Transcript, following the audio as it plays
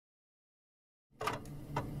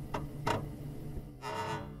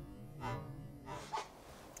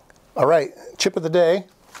All right, chip of the day.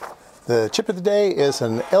 The chip of the day is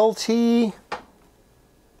an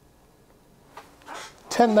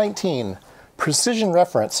LT1019 precision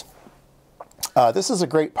reference. This is a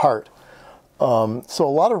great part. So a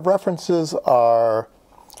lot of references are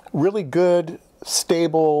really good,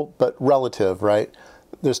 stable, but relative, right?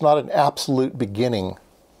 There's not an absolute beginning,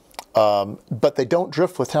 but they don't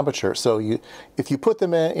drift with temperature. So if you put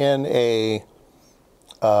them in a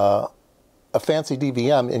fancy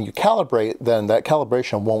DVM and you calibrate, then that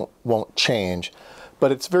calibration won't change.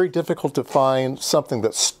 But it's very difficult to find something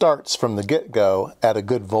that starts from the get-go at a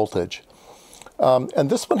good voltage. And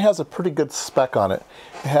this one has a pretty good spec on it.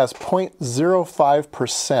 It has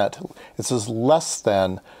 0.05%. It says less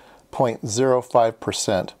than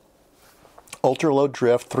 0.05%. Ultra low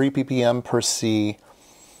drift, 3 ppm per C.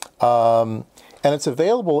 And it's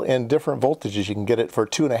available in different voltages. You can get it for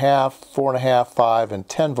 2.5, 4.5, 5, and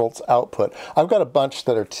 10 volts output. I've got a bunch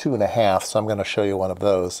that are 2.5, so I'm going to show you one of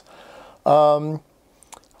those.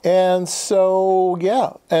 And so,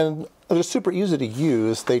 yeah, and they're super easy to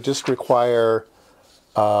use. They just require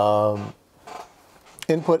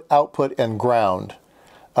input, output, and ground.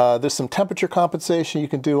 There's some temperature compensation you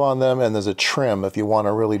can do on them, and there's a trim if you want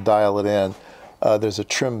to really dial it in. There's a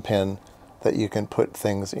trim pin that you can put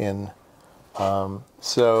things in.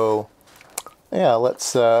 So, yeah,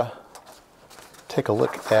 let's take a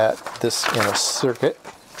look at this in a circuit.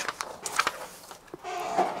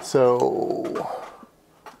 So,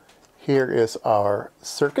 here is our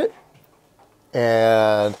circuit,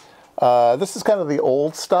 and this is kind of the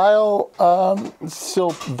old style. It's still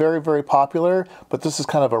very, very popular, but this is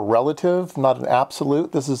kind of a relative, not an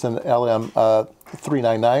absolute. This is an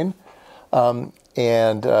LM1019.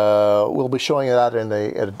 And we'll be showing that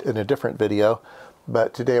in a different video,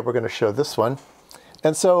 but today we're going to show this one.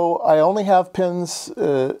 And so I only have pins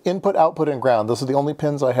input, output, and ground. Those are the only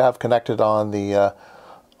pins I have connected on the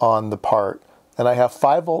part. And I have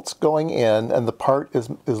 5 volts going in, and the part is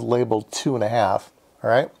labeled 2.5. All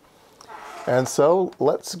right. And so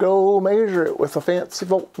let's go measure it with a fancy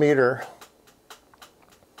voltmeter.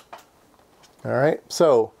 All right.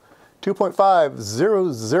 So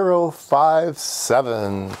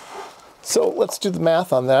 2.50057. So let's do the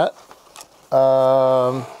math on that.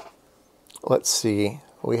 Let's see.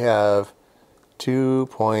 We have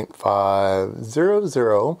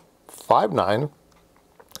 2.50059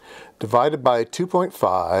 divided by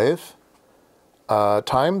 2.5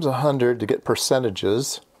 times 100 to get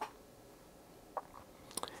percentages.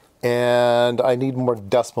 And I need more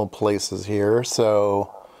decimal places here.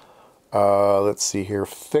 So let's see here,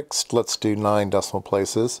 fixed, let's do 9 decimal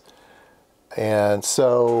places. And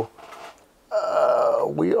so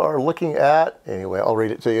we are looking at, anyway, I'll read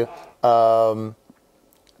it to you,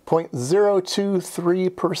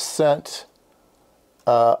 0.023%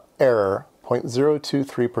 error,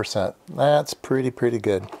 0.023%. That's pretty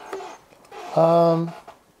good. And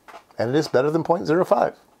it is better than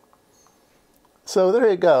 0.05. So there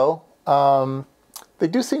you go. They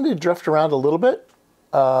do seem to drift around a little bit.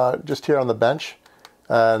 Just here on the bench,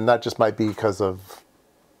 and that just might be because of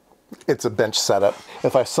it's a bench setup.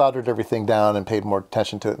 If I soldered everything down and paid more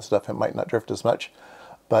attention to it and stuff, it might not drift as much.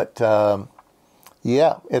 But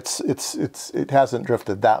yeah, it hasn't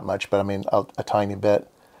drifted that much, but I mean a tiny bit.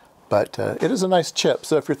 But it is a nice chip.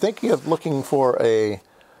 So if you're thinking of looking for a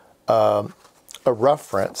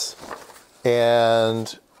reference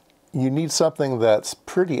and you need something that's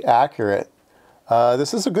pretty accurate,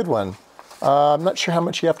 this is a good one. I'm not sure how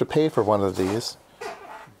much you have to pay for one of these.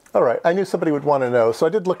 All right, I knew somebody would want to know, so I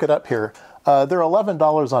did look it up here. They're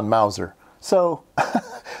 $11 on Mauser. So,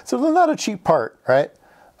 so they're not a cheap part, right?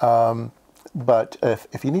 But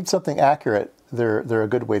if you need something accurate, they're a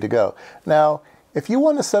good way to go. Now, if you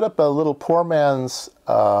want to set up a little poor man's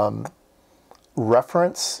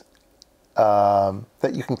reference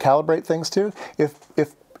that you can calibrate things to, if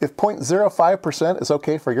 0.05% is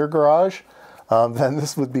okay for your garage, then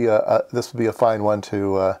this would be a fine one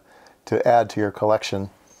to add to your collection.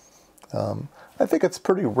 I think it's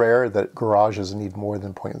pretty rare that garages need more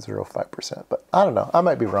than 0.05%, but I don't know. I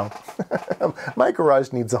might be wrong. My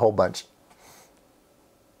garage needs a whole bunch.